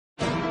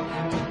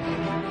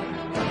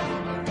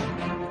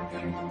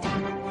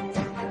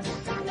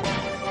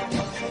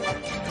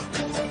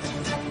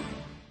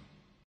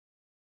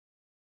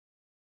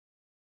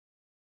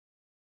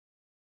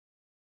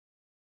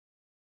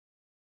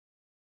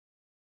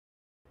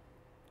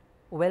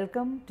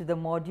Welcome to the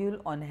module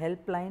on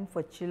Helpline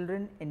for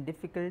Children in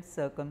Difficult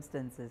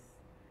Circumstances.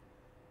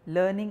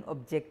 Learning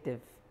objective.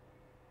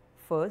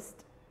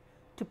 First,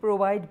 to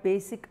provide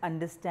basic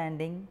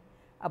understanding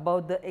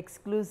about the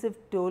exclusive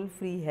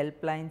toll-free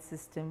helpline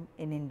system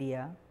in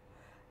India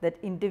that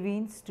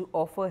intervenes to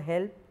offer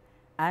help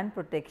and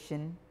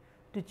protection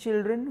to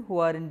children who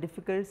are in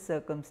difficult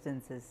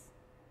circumstances.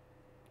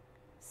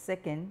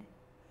 Second,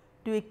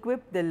 to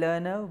equip the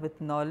learner with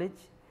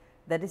knowledge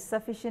that is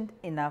sufficient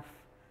enough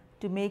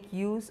to make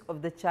use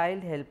of the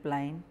child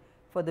helpline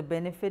for the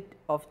benefit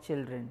of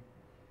children.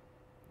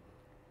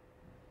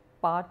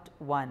 Part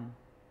 1.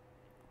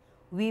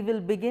 We will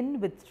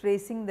begin with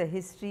tracing the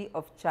history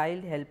of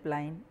child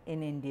helpline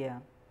in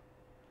India.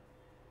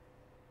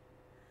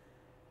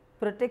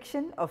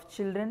 Protection of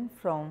children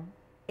from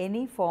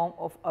any form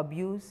of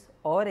abuse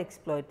or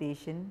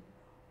exploitation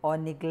or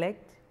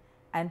neglect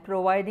and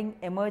providing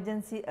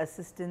emergency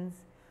assistance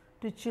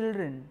to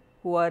children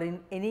who are in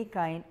any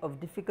kind of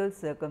difficult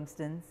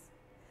circumstance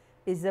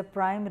is the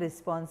prime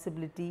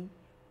responsibility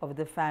of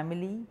the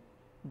family,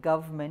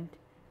 government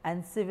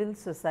and civil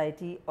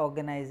society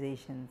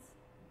organizations.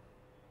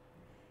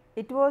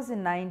 It was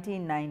in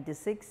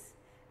 1996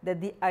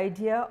 that the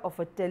idea of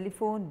a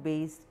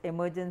telephone-based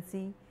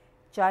emergency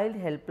child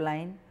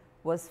helpline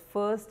was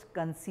first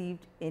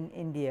conceived in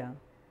India.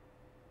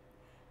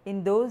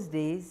 In those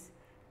days,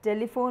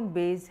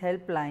 telephone-based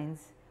helplines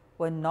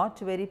were not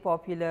very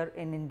popular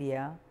in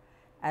India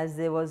as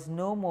there was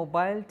no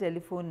mobile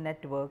telephone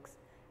networks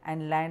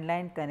and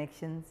landline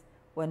connections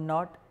were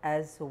not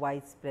as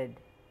widespread.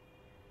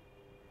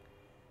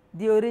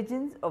 The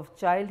origins of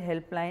child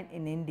helpline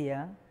in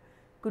India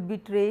could be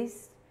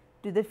traced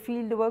to the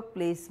fieldwork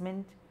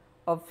placement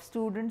of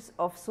students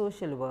of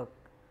social work.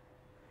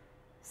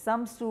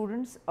 Some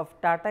students of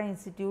Tata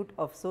Institute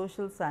of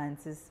Social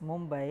Sciences,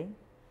 Mumbai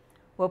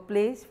were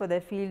placed for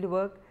their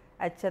fieldwork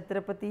at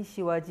Chhatrapati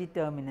Shivaji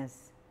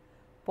Terminus,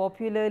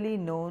 popularly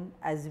known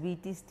as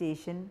VT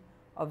Station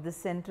of the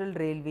Central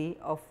Railway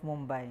of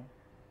Mumbai.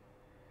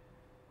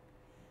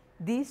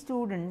 These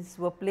students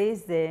were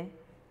placed there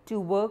to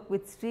work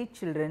with street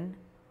children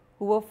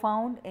who were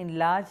found in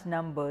large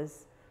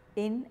numbers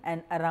in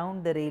and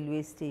around the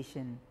railway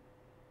station.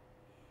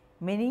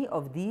 Many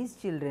of these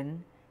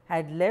children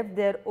had left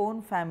their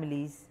own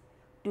families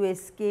to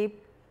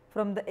escape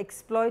from the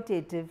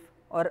exploitative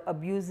or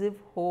abusive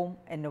home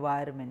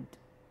environment.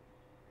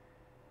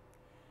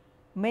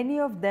 Many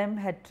of them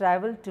had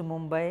travelled to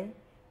Mumbai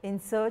in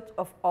search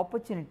of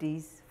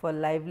opportunities for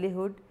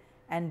livelihood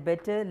and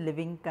better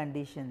living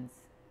conditions.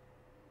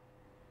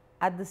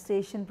 At the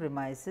station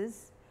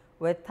premises,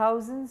 where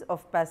thousands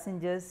of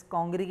passengers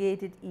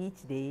congregated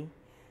each day,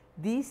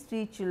 these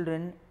street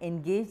children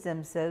engaged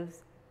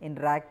themselves in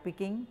rag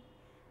picking,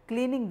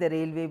 cleaning the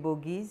railway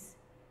bogies,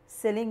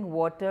 selling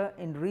water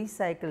in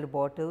recycled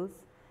bottles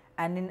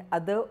and in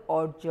other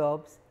odd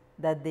jobs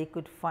that they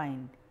could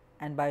find,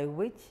 and by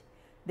which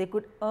they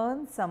could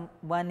earn some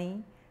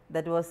money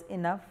that was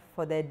enough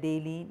for their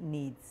daily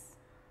needs.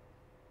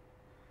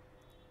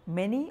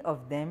 Many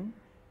of them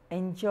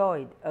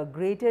enjoyed a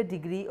greater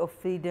degree of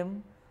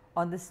freedom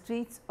on the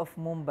streets of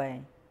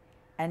Mumbai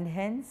and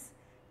hence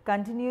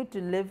continued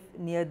to live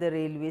near the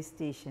railway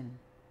station.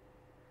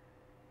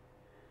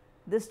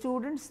 The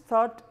students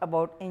thought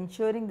about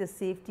ensuring the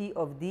safety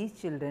of these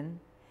children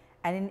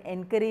and in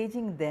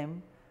encouraging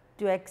them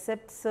to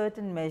accept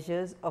certain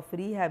measures of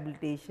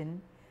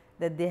rehabilitation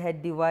that they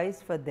had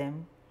devised for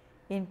them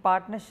in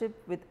partnership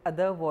with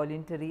other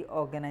voluntary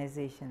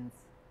organizations.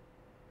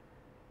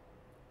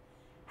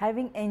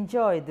 Having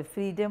enjoyed the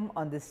freedom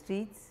on the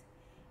streets,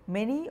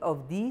 many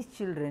of these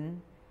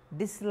children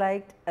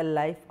disliked a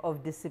life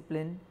of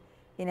discipline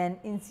in an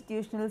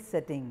institutional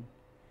setting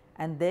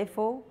and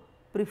therefore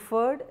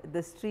preferred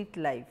the street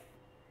life.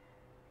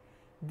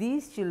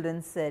 These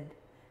children said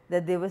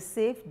that they were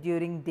safe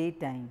during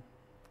daytime.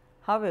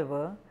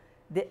 However,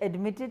 they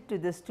admitted to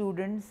the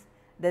students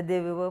that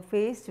they were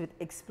faced with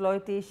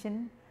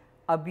exploitation,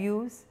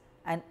 abuse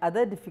and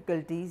other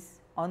difficulties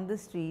on the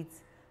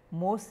streets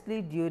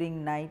mostly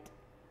during night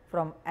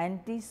from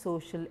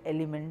anti-social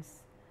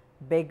elements,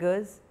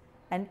 beggars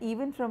and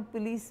even from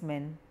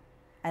policemen,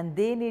 and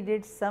they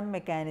needed some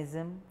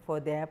mechanism for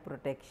their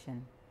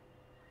protection.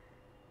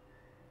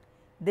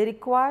 They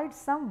required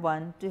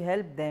someone to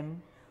help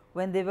them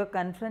when they were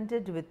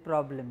confronted with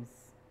problems.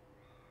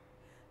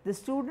 The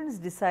students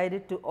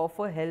decided to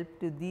offer help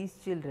to these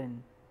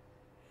children.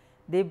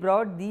 They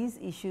brought these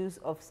issues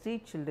of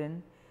street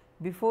children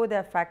before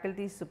their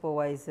faculty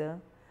supervisor,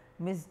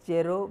 Ms.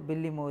 Jero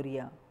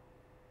Billimoria.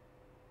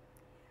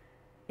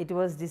 It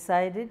was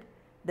decided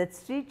that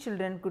street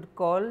children could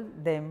call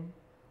them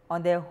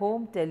on their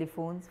home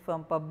telephones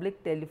from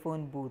public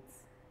telephone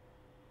booths.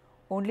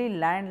 Only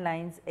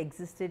landlines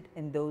existed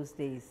in those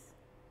days.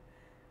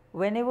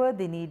 Whenever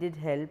they needed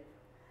help,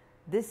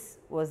 this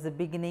was the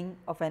beginning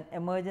of an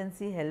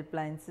emergency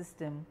helpline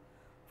system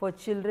for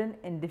children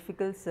in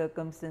difficult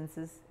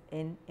circumstances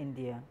in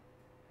India.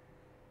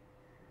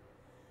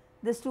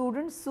 The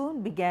students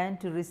soon began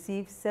to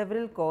receive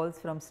several calls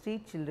from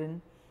street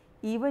children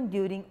even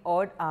during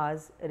odd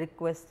hours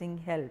requesting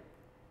help.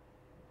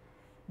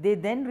 They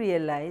then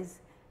realized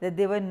that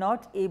they were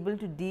not able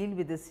to deal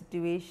with the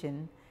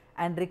situation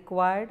and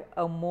required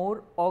a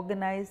more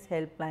organized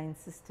helpline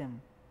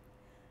system.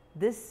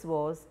 This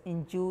was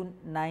in June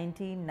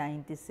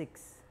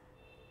 1996.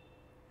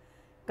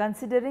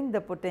 Considering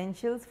the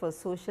potentials for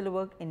social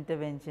work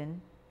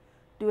intervention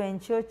to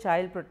ensure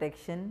child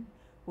protection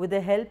with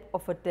the help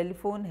of a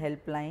telephone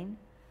helpline,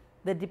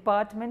 the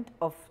Department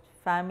of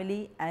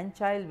Family and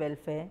Child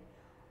Welfare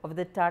of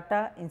the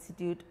Tata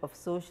Institute of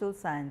Social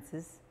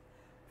Sciences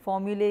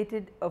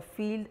formulated a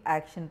field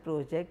action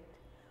project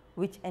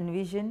which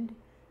envisioned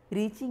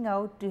reaching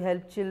out to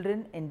help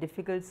children in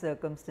difficult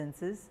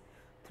circumstances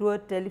through a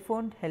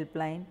telephone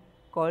helpline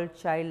called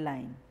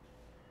Childline.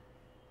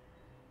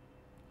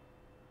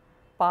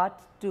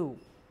 Part 2: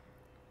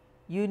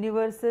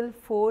 Universal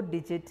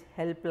 4-digit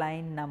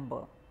helpline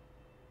number.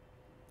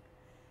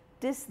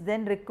 TIS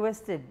then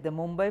requested the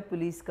Mumbai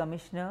Police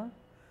Commissioner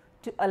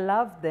to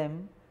allow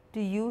them to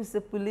use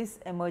the police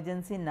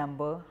emergency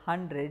number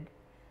 100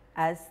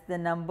 as the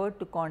number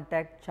to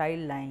contact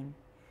Childline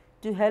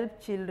to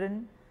help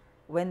children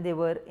when they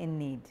were in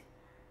need.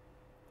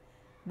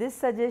 This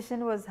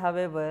suggestion was,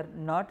 however,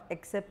 not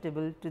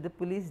acceptable to the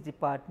police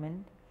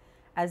department,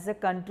 as the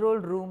control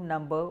room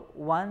number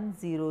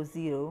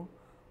 100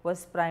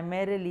 was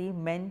primarily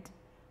meant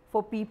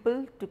for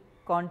people to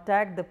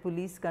contact the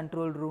police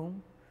control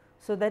room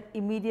so that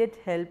immediate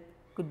help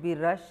could be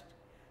rushed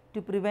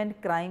to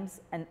prevent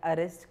crimes and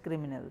arrest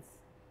criminals.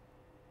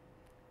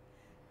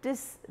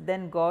 TIS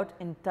then got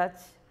in touch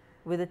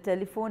with the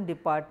telephone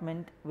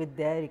department with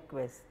their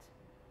request.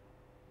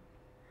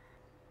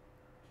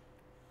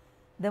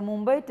 The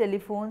Mumbai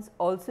telephones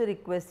also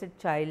requested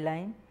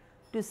Childline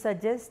to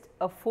suggest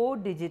a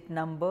 4-digit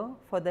number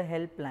for the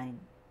helpline.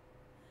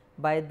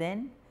 By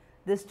then,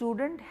 the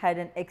student had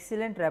an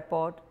excellent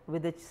rapport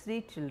with the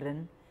street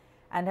children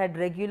and had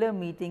regular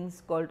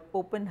meetings called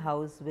open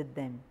house with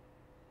them.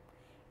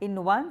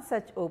 In one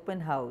such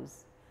open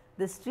house,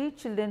 the street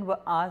children were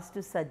asked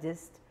to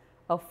suggest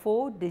a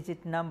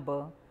 4-digit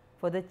number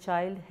for the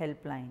child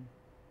helpline.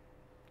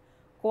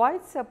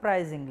 Quite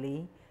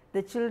surprisingly,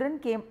 the children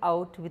came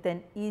out with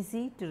an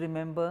easy to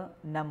remember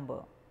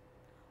number: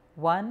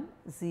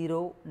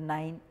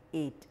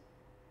 1098,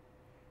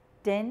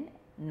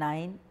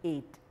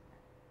 1098.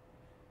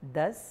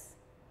 Thus,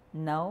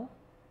 now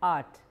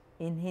art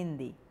in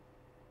Hindi.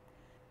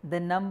 The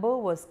number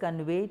was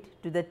conveyed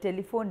to the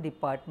telephone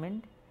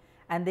department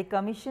and they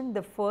commissioned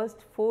the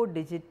first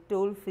 4-digit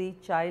toll-free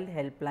child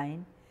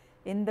helpline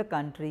in the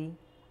country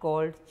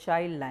called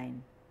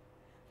Childline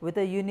with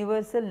a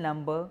universal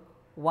number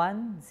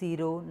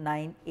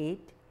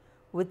 1098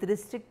 with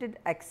restricted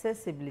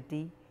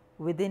accessibility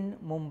within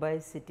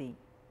Mumbai city.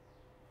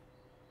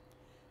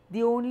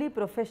 The only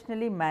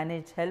professionally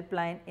managed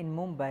helpline in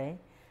Mumbai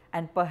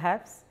and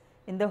perhaps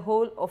in the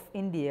whole of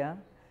India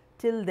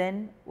till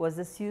then was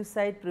the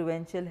suicide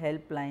prevention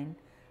helpline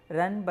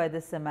run by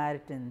the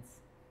Samaritans,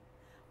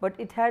 but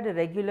it had a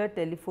regular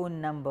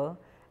telephone number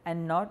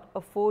and not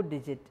a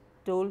 4-digit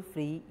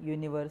toll-free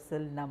universal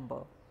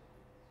number.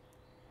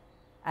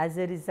 As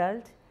a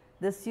result,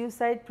 the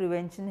suicide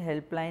prevention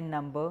helpline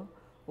number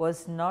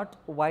was not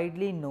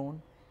widely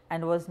known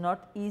and was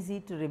not easy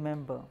to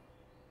remember.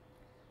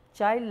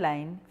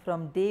 Childline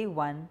from day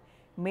one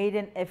made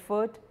an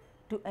effort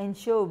to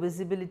ensure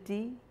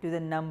visibility to the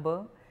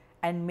number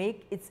and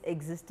make its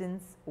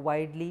existence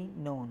widely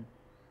known.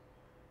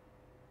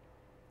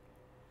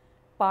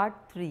 Part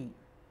 3: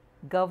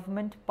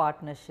 Government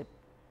Partnership.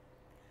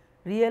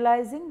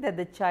 Realizing that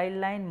the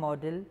Childline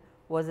model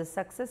was a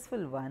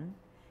successful one,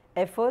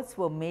 efforts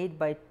were made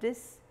by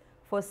TIS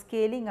for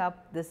scaling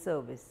up the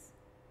service.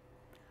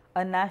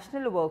 A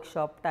national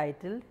workshop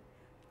titled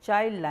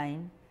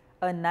Childline,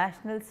 a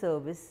National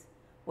Service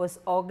was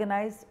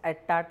organized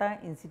at Tata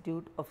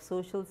Institute of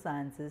Social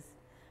Sciences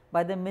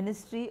by the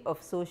Ministry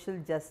of Social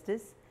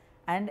Justice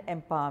and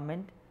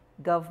Empowerment,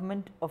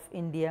 Government of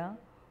India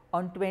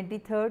on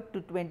 23rd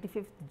to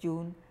 25th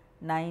June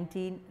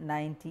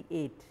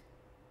 1998.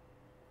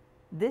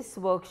 This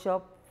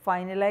workshop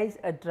finalized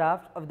a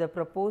draft of the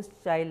proposed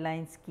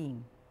Childline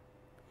scheme.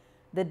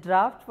 The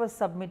draft was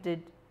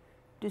submitted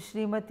to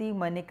Srimati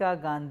Manika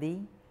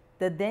Gandhi,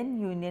 the then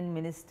Union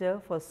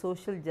Minister for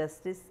Social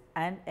Justice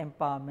and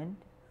Empowerment,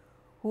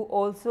 who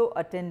also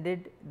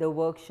attended the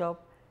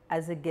workshop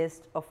as a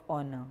guest of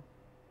honor.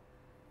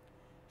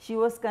 She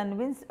was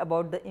convinced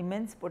about the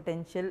immense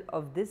potential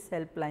of this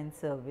helpline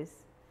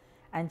service,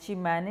 and she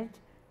managed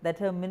that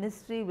her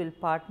ministry will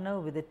partner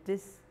with the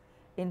TIS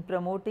in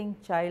promoting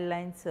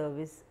Childline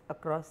service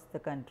across the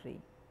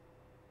country.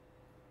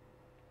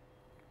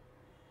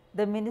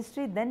 The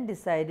ministry then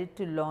decided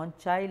to launch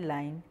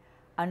Childline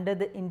under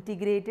the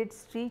Integrated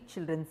Street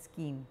Children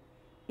Scheme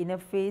in a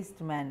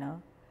phased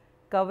manner,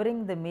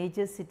 covering the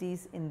major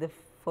cities in the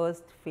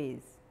first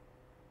phase.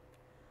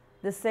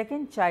 The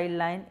second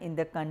Childline in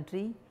the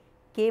country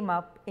came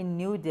up in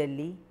New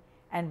Delhi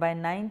and by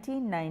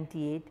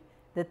 1998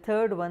 the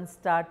third one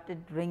started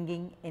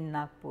ringing in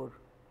Nagpur.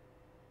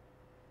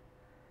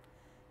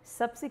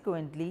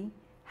 Subsequently,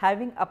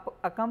 having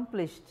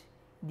accomplished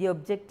the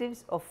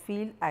objectives of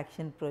Field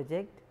Action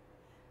Project,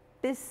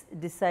 TIS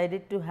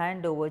decided to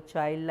hand over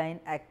Childline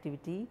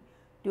activity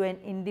to an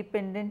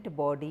independent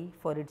body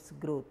for its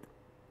growth.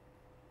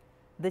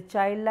 The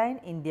Childline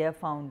India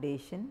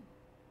Foundation,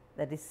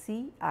 that is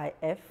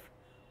CIF,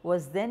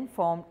 was then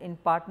formed in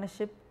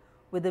partnership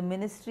with the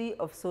Ministry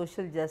of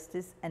Social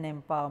Justice and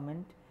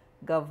Empowerment,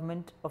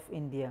 Government of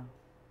India.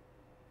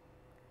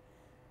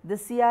 The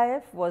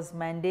CIF was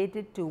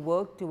mandated to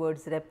work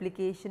towards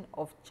replication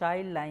of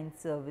Childline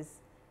service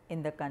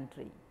in the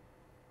country.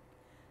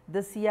 The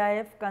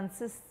CIF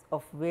consists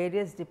of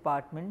various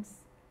departments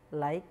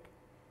like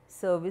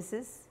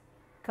services,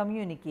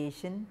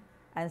 communication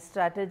and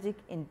strategic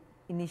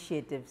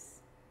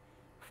initiatives,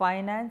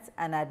 finance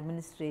and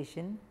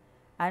administration,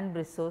 and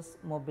resource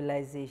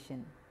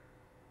mobilization.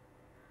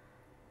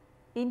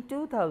 In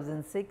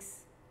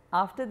 2006,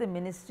 after the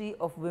Ministry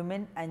of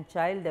Women and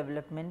Child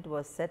Development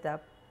was set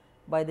up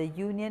by the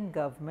Union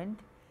Government,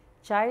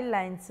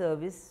 Childline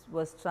service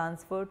was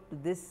transferred to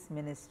this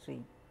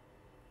ministry.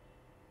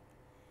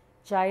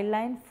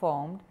 Childline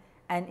formed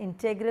an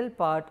integral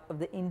part of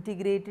the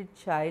Integrated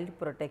Child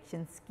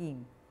Protection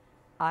Scheme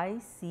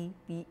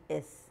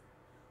ICPS,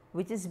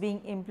 which is being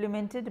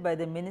implemented by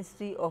the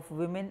Ministry of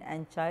Women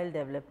and Child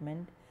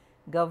Development,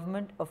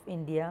 Government of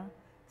India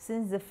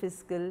since the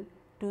fiscal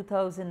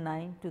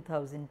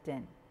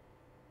 2009-2010.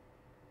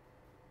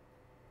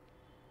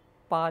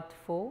 Part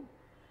 4.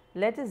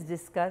 Let us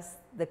discuss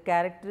the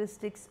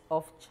characteristics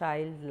of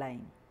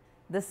Childline.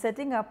 The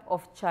setting up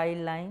of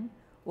Childline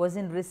was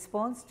in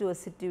response to a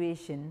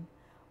situation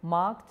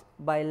marked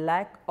by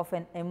lack of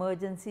an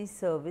emergency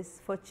service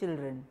for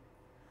children,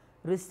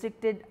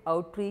 restricted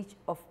outreach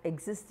of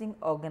existing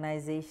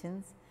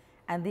organizations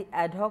and the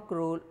ad hoc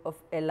role of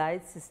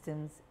allied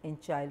systems in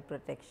child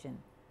protection.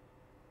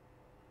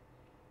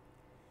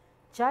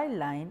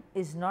 Childline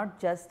is not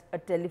just a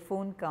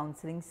telephone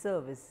counseling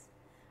service,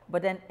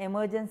 but an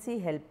emergency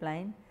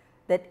helpline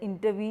that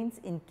intervenes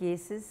in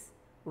cases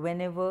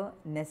whenever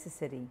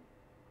necessary.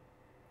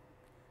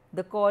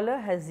 The caller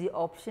has the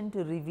option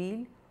to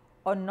reveal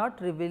or not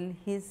reveal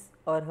his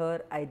or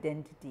her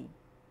identity.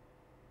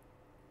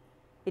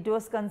 It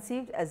was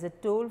conceived as a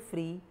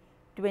toll-free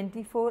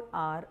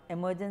 24-hour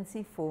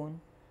emergency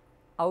phone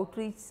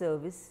outreach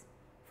service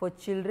for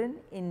children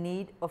in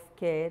need of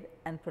care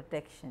and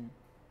protection.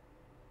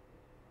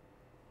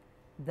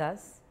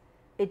 Thus,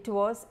 it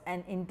was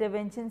an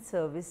intervention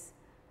service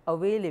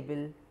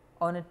available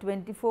on a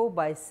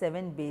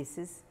 24/7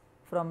 basis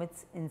from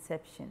its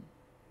inception,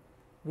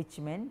 which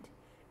meant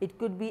it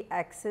could be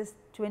accessed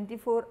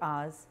 24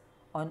 hours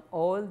on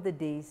all the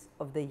days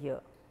of the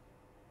year.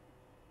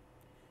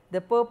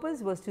 The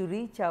purpose was to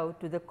reach out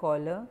to the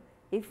caller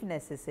if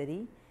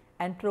necessary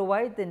and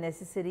provide the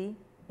necessary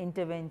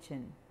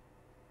intervention.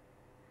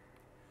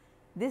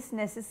 This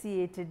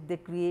necessitated the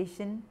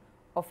creation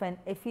of an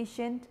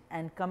efficient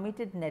and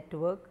committed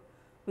network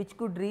which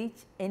could reach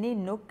any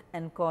nook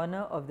and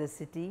corner of the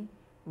city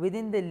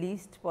within the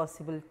least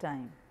possible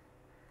time.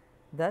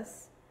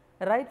 Thus,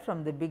 right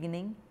from the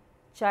beginning,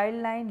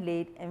 Childline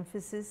laid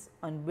emphasis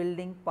on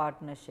building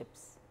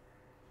partnerships.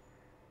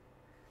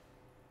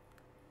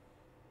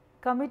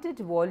 Committed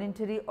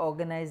voluntary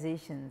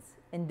organizations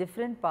in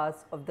different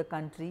parts of the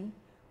country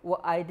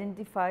were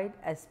identified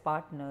as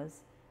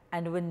partners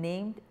and were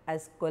named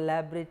as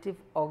collaborative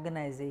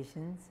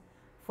organizations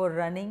for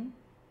running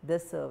the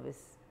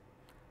service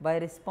by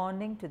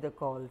responding to the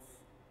calls.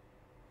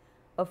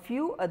 A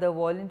few other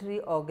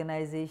voluntary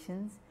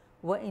organizations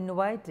were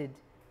invited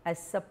as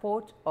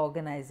support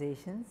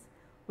organizations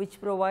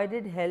which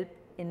provided help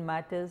in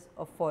matters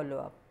of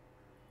follow-up.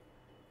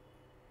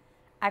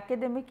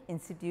 Academic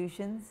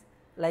institutions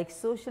like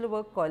social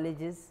work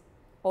colleges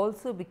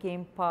also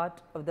became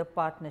part of the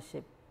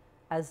partnership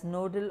as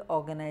nodal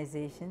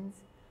organizations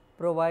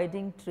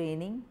providing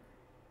training,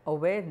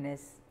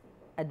 awareness,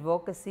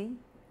 advocacy,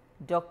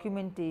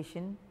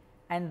 documentation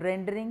and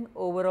rendering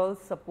overall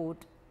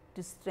support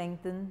to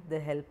strengthen the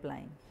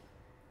helpline.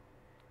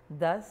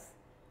 Thus,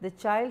 the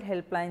Child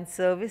Helpline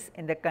service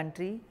in the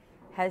country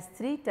has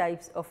three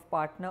types of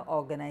partner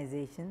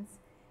organizations,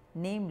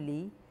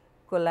 namely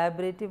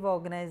collaborative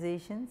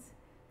organizations,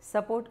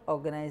 support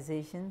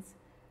organizations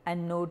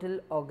and nodal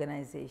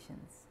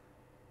organizations.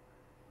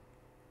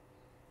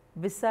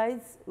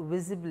 Besides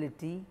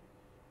visibility,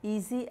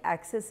 easy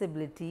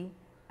accessibility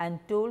and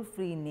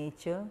toll-free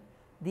nature,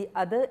 the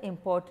other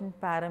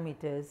important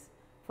parameters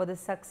for the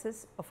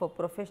success of a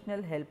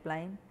professional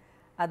helpline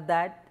are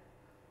that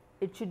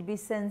it should be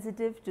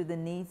sensitive to the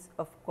needs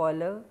of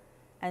caller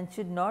and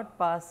should not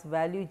pass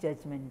value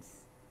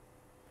judgments.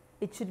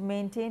 It should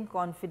maintain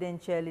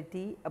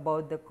confidentiality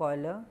about the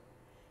caller,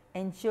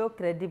 ensure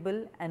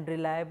credible and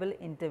reliable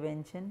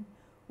intervention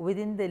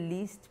within the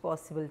least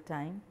possible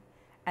time,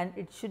 and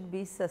it should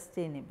be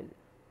sustainable.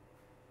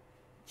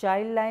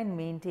 Childline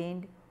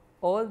maintained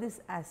all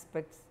these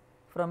aspects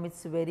from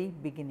its very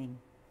beginning.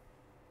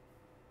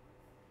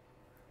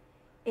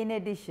 In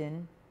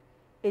addition,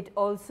 it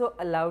also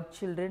allowed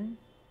children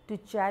to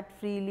chat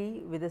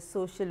freely with the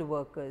social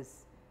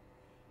workers,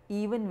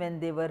 even when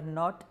they were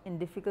not in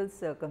difficult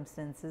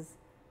circumstances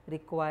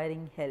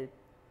requiring help.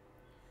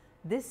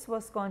 This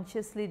was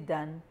consciously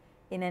done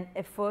in an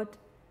effort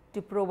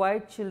to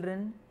provide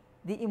children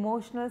the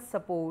emotional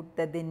support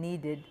that they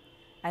needed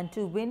and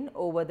to win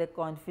over their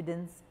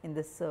confidence in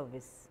the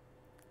service.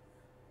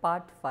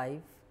 Part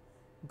 5,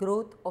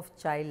 Growth of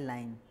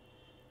Childline.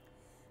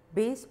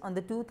 Based on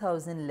the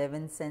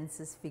 2011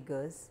 census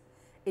figures,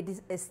 it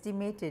is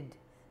estimated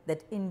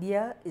that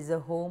India is a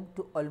home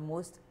to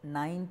almost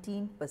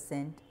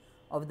 19%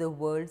 of the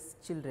world's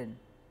children.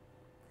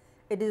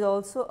 It is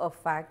also a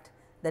fact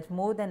that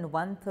more than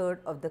one-third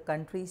of the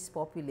country's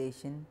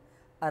population,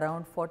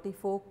 around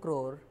 44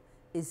 crore,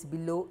 is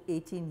below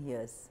 18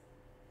 years.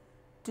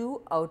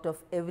 2 out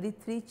of every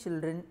 3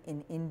 children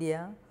in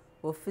India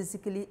were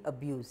physically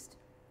abused.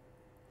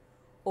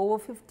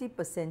 Over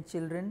 50%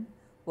 children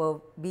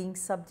were being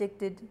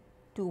subjected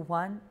to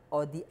one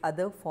or the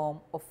other form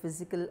of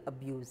physical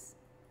abuse.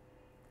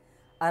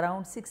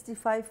 Around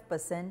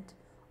 65%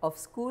 of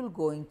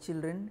school-going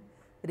children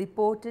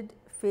reported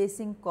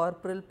facing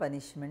corporal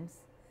punishments,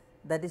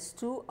 that is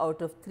 2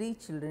 out of 3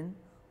 children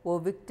were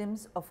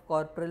victims of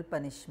corporal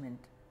punishment.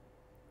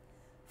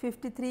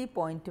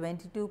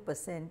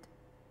 53.22%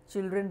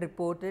 children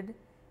reported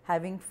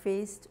having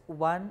faced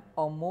one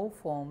or more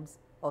forms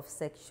of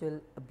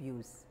sexual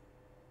abuse.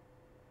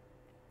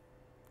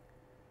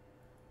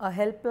 A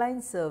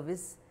helpline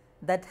service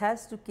that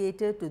has to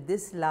cater to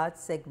this large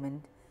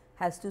segment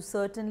has to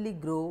certainly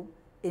grow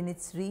in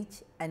its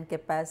reach and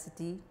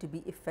capacity to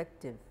be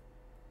effective.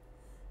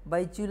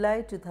 By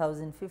July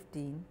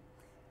 2015,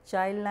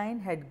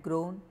 Childline had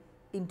grown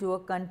into a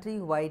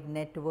country-wide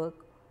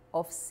network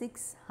of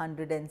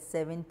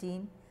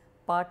 617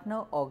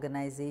 partner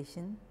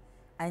organizations,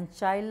 and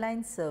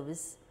Childline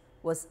service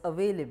was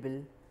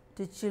available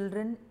to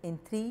children in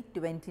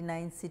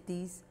 329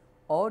 cities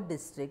or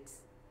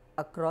districts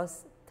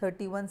across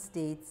 31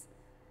 states,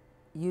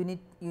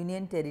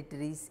 union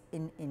territories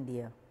in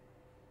India.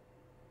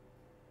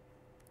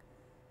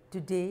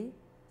 Today,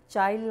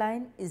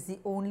 Childline is the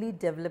only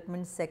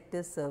development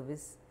sector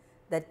service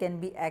that can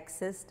be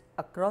accessed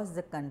across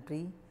the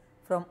country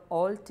from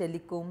all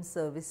telecom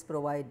service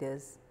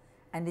providers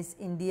and is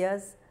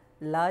India's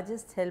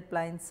largest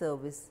helpline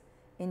service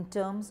in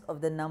terms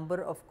of the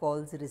number of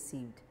calls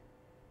received.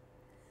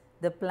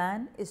 The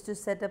plan is to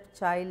set up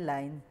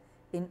Childline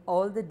in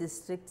all the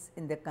districts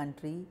in the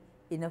country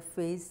in a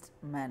phased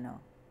manner.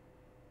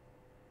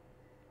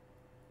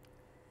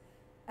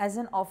 As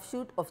an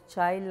offshoot of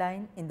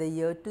Childline in the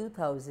year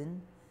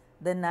 2000,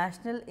 the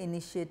National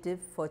Initiative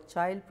for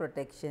Child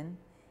Protection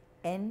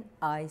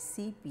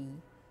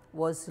 (NICP)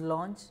 was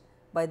launched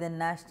by the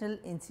National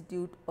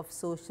Institute of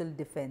Social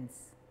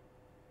Defense.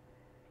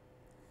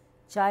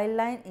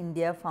 Childline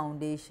India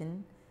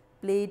Foundation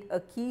played a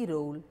key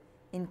role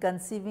in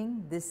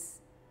conceiving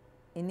this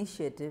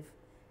initiative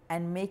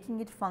and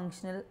making it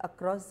functional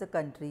across the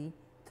country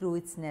through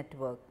its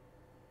network.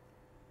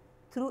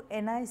 Through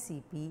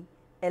NICP,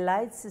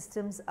 allied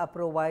systems are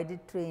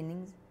provided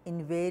trainings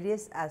in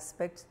various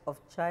aspects of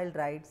child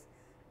rights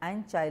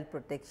and child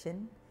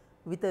protection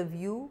with a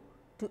view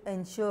to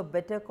ensure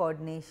better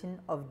coordination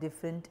of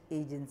different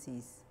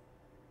agencies.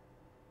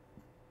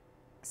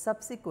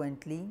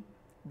 Subsequently,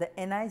 the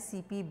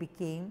NICP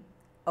became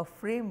a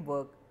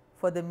framework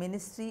for the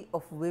Ministry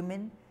of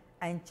Women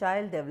and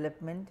Child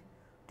Development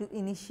to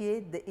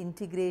initiate the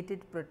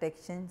Integrated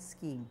Protection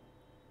Scheme.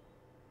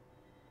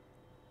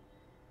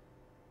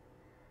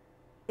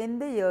 In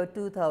the year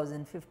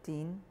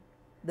 2015,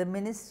 the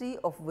Ministry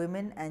of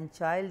Women and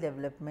Child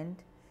Development,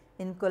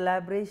 in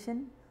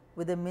collaboration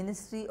with the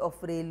Ministry of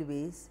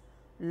Railways,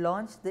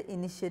 launched the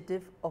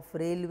initiative of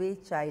Railway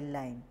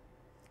Childline,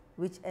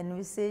 which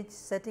envisaged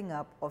setting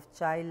up of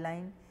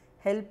Childline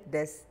help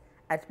desks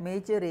at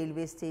major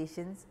railway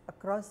stations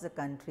across the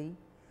country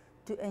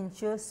to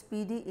ensure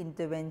speedy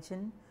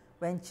intervention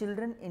when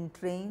children in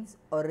trains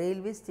or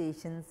railway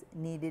stations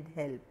needed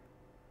help.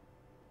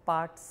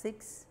 Part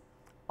 6,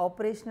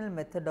 Operational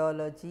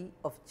Methodology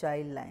of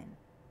Childline.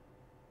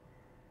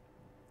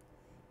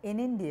 In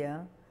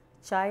India,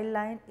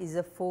 Childline is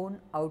a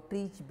phone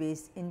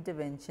outreach-based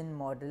intervention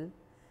model,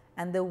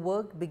 and the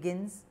work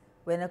begins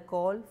when a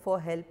call for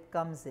help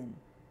comes in.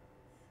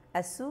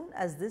 As soon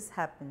as this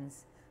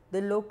happens,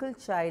 the local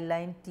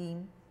Childline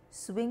team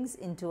swings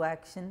into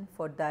action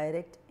for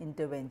direct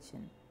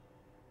intervention.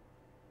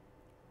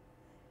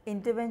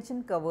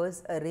 Intervention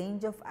covers a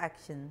range of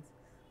actions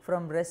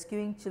from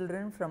rescuing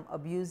children from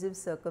abusive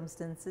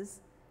circumstances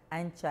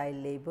and child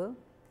labor,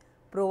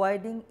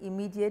 providing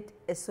immediate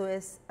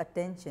SOS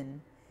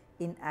attention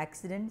in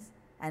accidents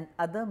and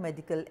other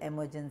medical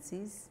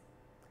emergencies,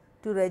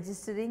 to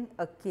registering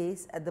a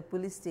case at the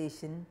police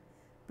station,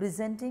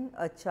 presenting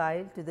a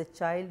child to the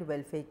Child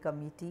Welfare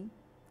Committee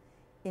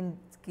in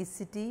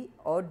city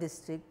or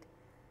district,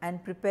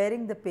 and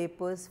preparing the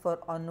papers for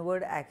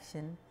onward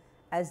action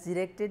as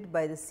directed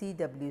by the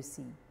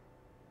CWC.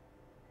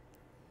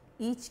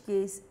 Each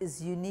case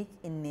is unique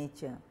in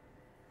nature.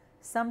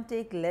 Some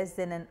take less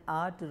than an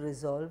hour to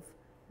resolve,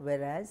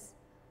 whereas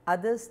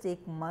others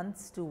take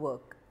months to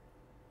work.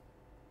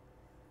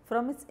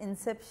 From its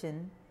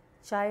inception,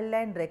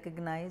 Childline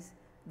recognized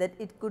that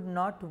it could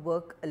not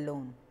work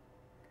alone.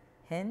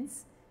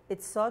 Hence,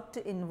 it sought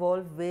to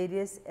involve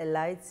various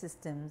allied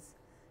systems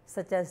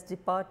such as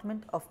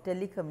Department of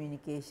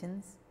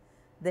Telecommunications,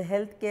 the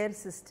healthcare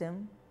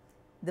system,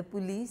 the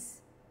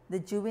police, the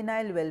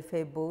juvenile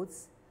welfare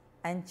boards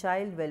and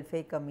child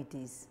welfare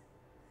committees,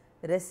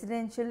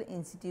 residential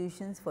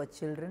institutions for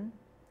children,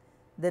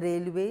 the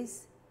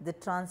railways, the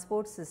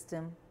transport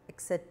system,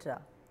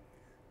 etc.,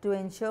 to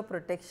ensure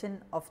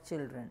protection of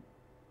children.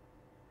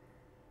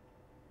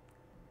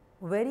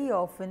 Very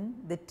often,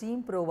 the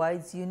team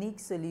provides unique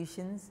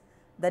solutions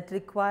that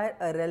require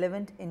a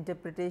relevant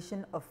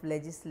interpretation of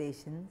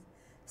legislation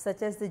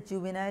such as the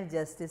Juvenile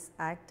Justice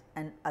Act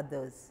and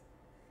others,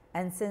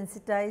 and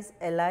sensitize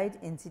allied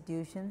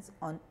institutions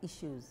on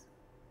issues.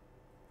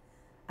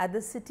 At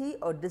the city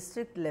or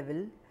district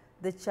level,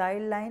 the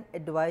Childline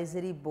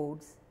advisory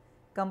boards,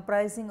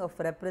 comprising of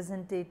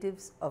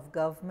representatives of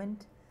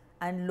government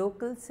and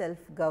local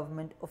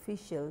self-government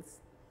officials,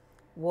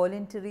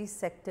 voluntary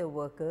sector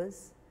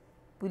workers,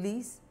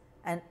 police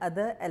and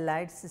other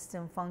allied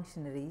system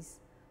functionaries,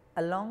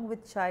 along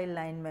with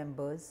Childline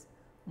members,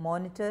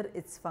 monitor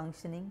its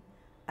functioning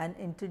and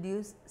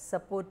introduce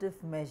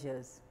supportive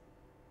measures.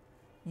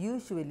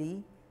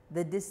 Usually,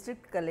 the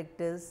district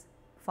collectors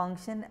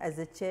function as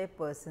the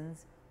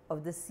chairpersons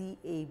of the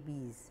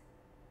CABs.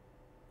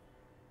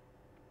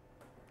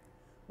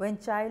 When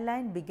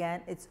Childline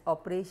began its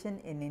operation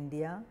in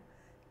India,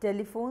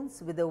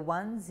 telephones with a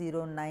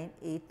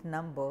 1098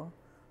 number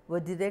were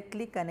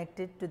directly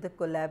connected to the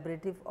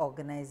collaborative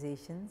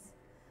organizations,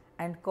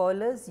 and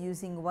callers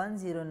using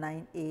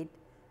 1098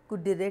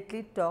 could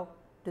directly talk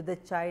to the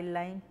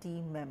Childline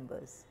team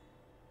members.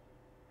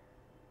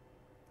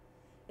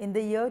 In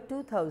the year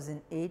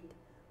 2008,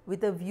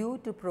 with a view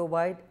to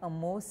provide a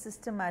more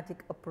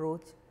systematic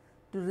approach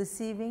to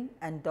receiving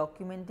and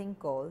documenting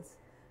calls,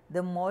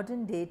 the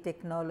modern day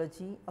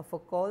technology of a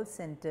call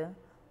center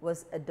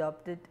was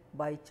adopted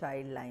by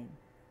Childline.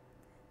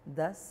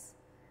 Thus,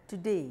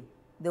 today,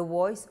 the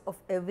voice of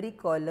every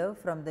caller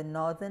from the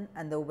northern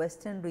and the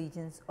western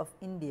regions of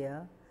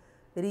India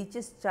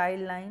reaches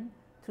Childline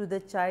through the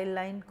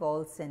Childline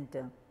call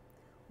center,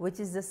 which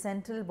is the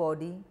central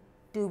body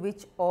to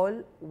which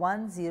all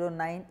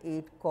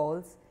 1098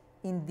 calls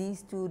in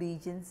these two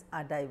regions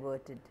are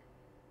diverted.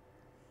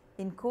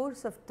 In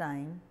course of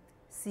time,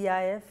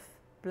 CIF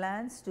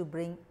plans to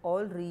bring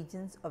all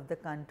regions of the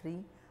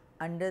country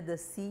under the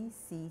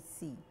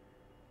CCC.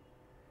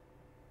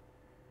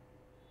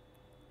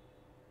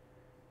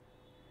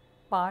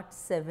 Part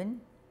 7,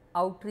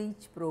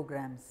 Outreach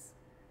Programs.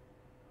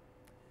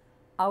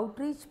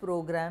 Outreach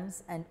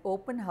programs and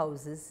open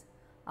houses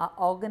are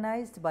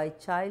organized by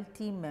child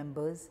team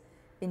members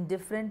in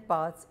different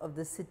parts of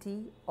the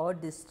city or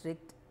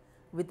district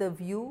with a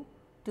view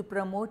to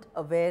promote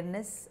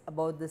awareness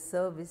about the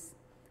service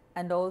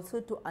and also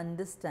to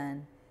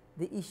understand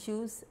the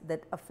issues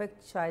that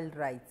affect child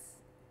rights.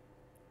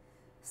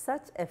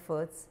 Such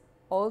efforts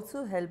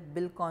also help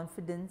build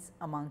confidence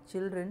among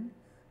children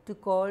to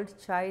call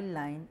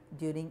Childline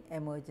during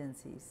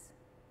emergencies.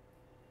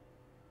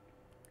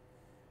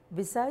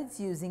 Besides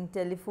using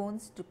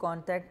telephones to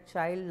contact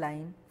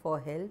Childline for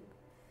help,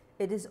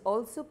 it is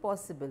also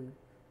possible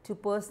to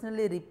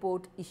personally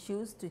report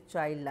issues to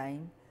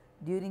Childline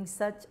during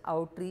such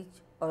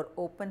outreach or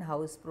open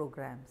house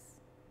programs.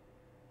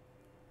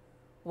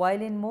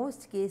 While in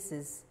most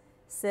cases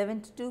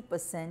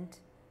 72%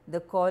 the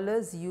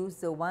callers use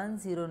the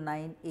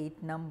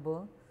 1098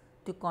 number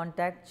to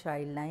contact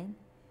Childline,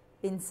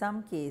 in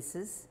some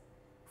cases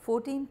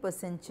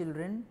 14%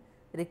 children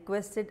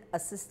requested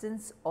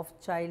assistance of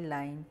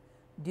Childline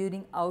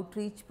during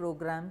outreach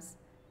programs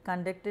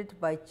conducted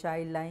by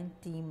Childline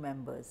team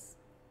members.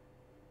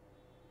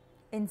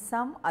 In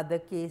some other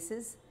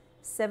cases,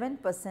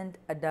 7%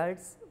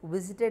 adults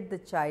visited the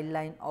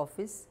Childline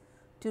office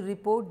to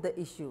report the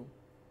issue.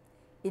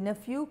 In a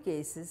few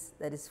cases,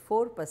 that is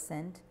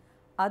 4%,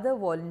 other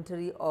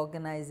voluntary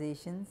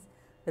organizations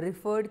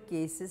referred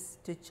cases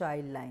to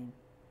Childline.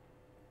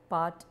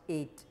 Part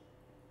 8,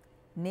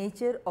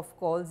 Nature of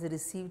calls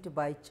received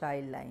by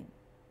Childline.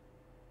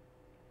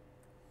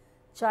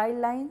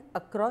 Childline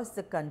across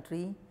the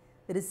country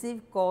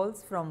receive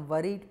calls from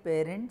worried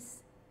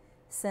parents,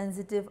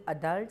 sensitive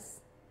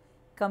adults,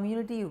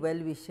 community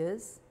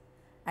well-wishers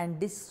and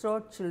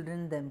distraught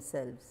children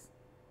themselves.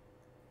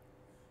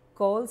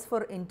 Calls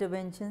for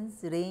interventions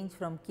range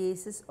from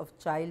cases of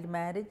child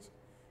marriage,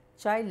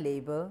 child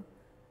labor,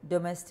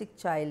 domestic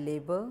child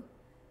labor,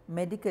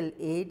 medical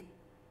aid,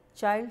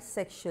 child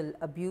sexual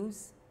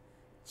abuse,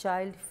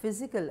 child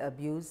physical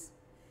abuse,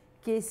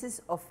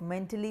 cases of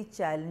mentally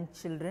challenged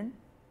children,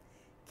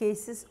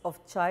 cases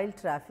of child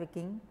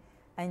trafficking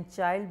and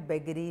child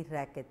beggary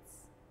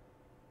rackets.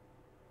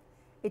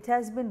 It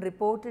has been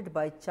reported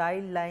by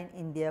Childline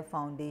India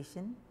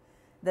Foundation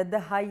that the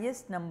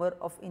highest number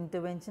of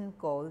intervention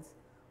calls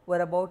were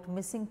about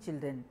missing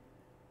children,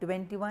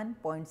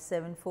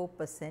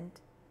 21.74%,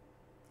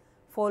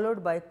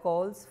 followed by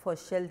calls for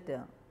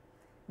shelter,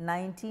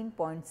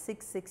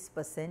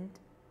 19.66%,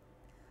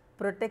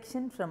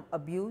 protection from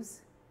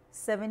abuse,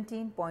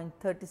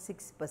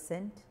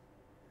 17.36%,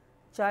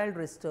 child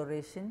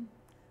restoration,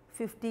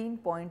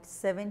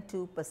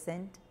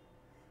 15.72%,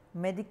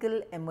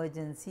 medical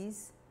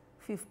emergencies,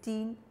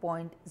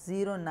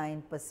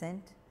 15.09%,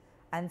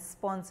 and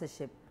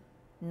sponsorship,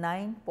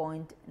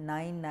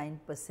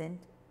 9.99%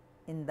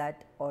 in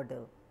that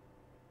order.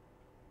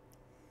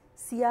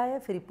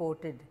 CIF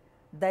reported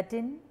that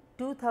in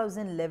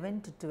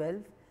 2011 to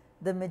 12,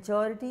 the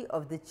majority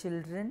of the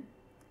children,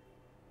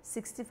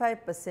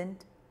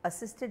 65%,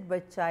 assisted by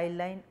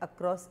Childline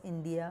across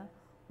India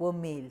were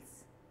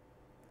males.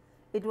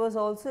 It was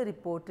also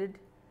reported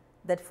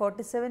that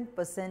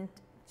 47%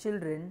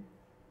 children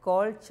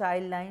called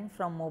Childline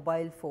from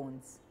mobile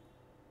phones.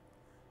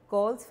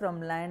 Calls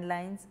from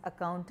landlines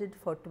accounted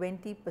for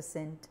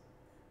 20%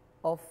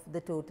 of the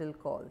total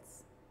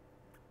calls.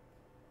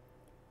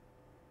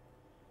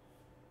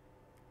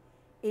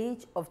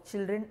 Age of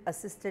children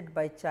assisted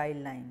by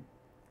Childline.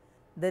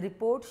 The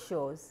report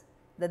shows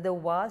that the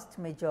vast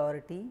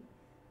majority,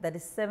 that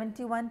is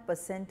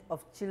 71%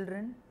 of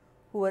children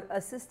who were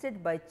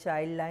assisted by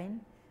Childline,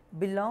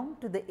 belong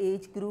to the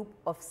age group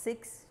of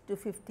 6 to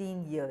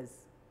 15 years.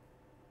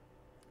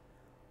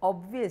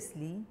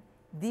 Obviously,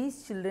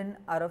 these children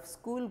are of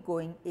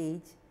school-going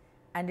age,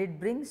 and it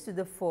brings to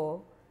the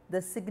fore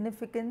the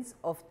significance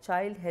of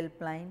Child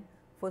Helpline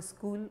for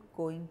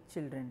school-going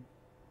children.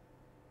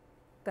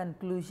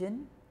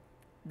 Conclusion: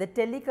 the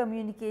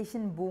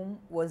telecommunication boom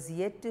was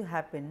yet to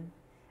happen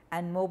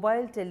and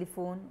mobile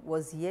telephone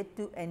was yet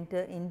to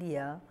enter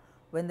India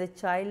when the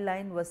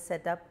Childline was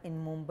set up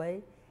in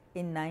Mumbai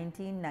in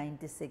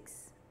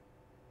 1996.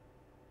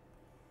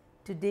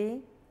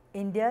 Today,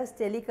 India's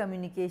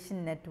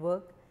telecommunication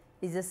network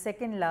is the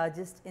second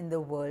largest in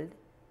the world,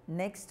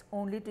 next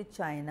only to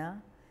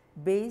China,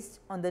 based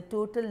on the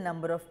total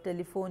number of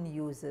telephone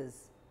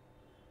users,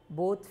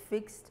 both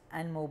fixed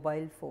and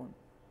mobile phone.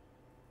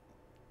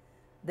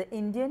 The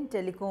Indian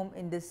telecom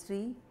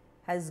industry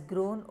has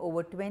grown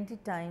over 20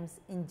 times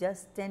in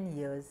just 10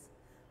 years,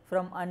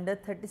 from under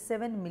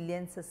 37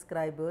 million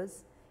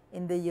subscribers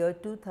in the year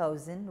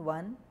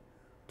 2001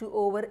 to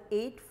over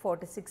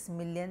 846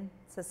 million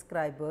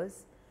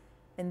subscribers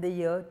in the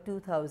year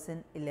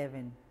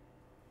 2011.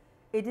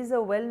 It is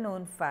a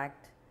well-known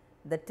fact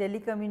that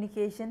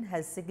telecommunication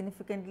has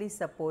significantly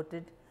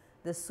supported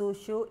the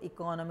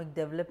socio-economic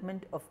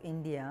development of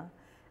India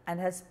and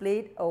has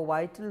played a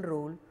vital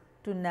role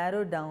to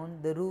narrow down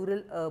the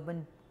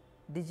rural-urban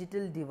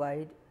digital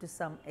divide to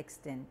some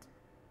extent.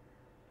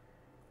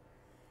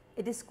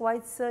 It is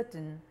quite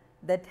certain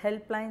that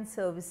helpline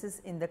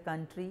services in the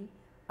country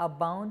are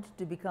bound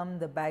to become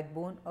the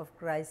backbone of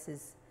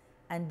crisis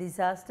and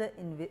disaster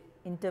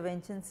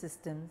intervention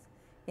systems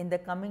in the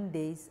coming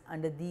days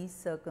under these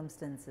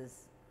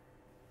circumstances.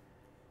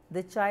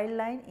 The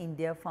Childline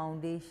India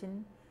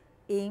Foundation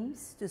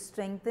aims to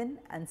strengthen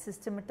and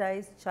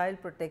systematize child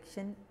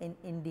protection in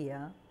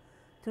India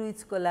through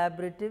its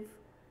collaborative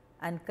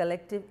and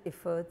collective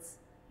efforts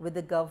with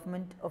the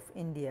Government of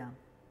India,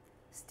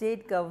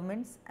 state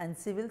governments and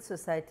civil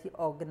society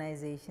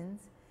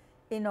organizations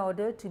in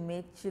order to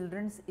make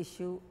children's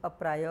issue a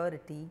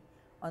priority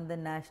on the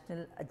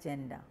national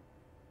agenda.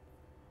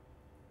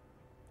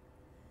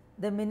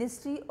 The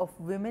Ministry of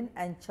Women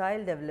and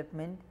Child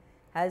Development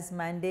has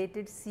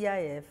mandated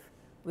CIF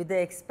with the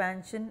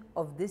expansion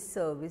of this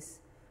service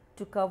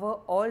to cover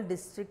all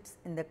districts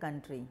in the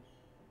country.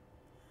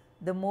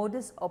 The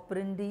modus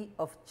operandi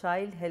of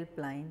Child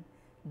Helpline,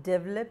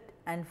 developed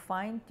and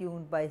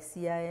fine-tuned by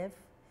CIF,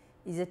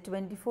 is a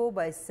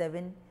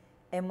 24/7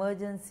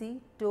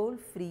 emergency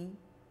toll-free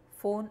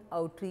phone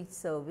outreach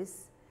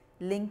service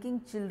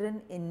linking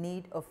children in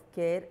need of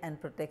care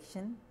and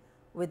protection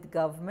with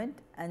government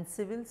and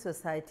civil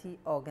society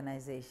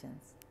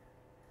organizations.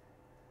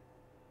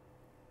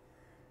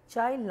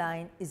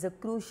 Childline is a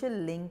crucial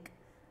link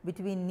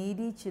between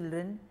needy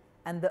children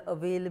and the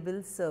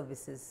available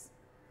services.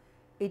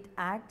 It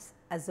acts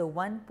as a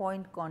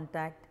one-point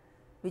contact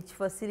which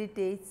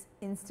facilitates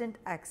instant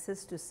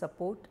access to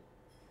support,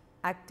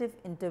 active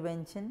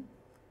intervention,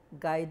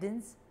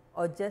 guidance,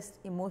 or just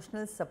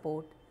emotional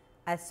support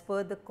as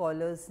per the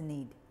caller's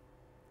need.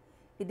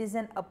 It is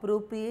an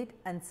appropriate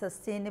and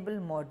sustainable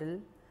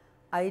model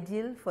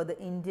ideal for the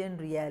Indian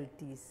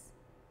realities.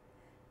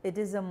 It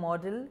is a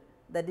model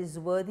that is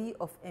worthy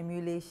of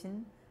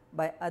emulation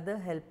by other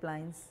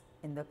helplines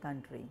in the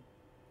country.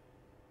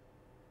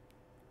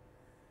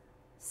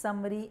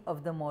 Summary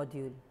of the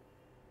module.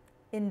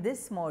 In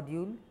this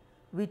module,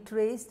 we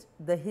traced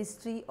the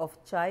history of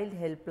Child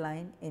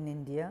Helpline in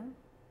India,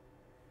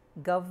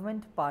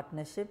 government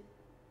partnership,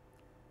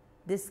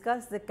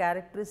 discussed the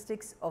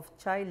characteristics of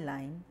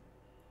Childline,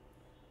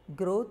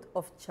 growth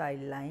of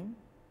Childline,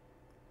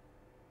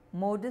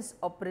 modus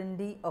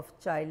operandi of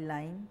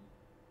Childline,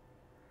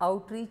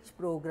 outreach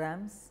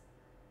programs,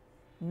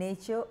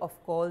 nature of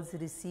calls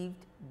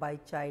received by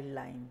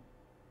Childline.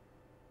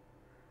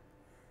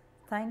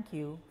 Thank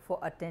you for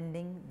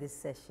attending this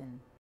session.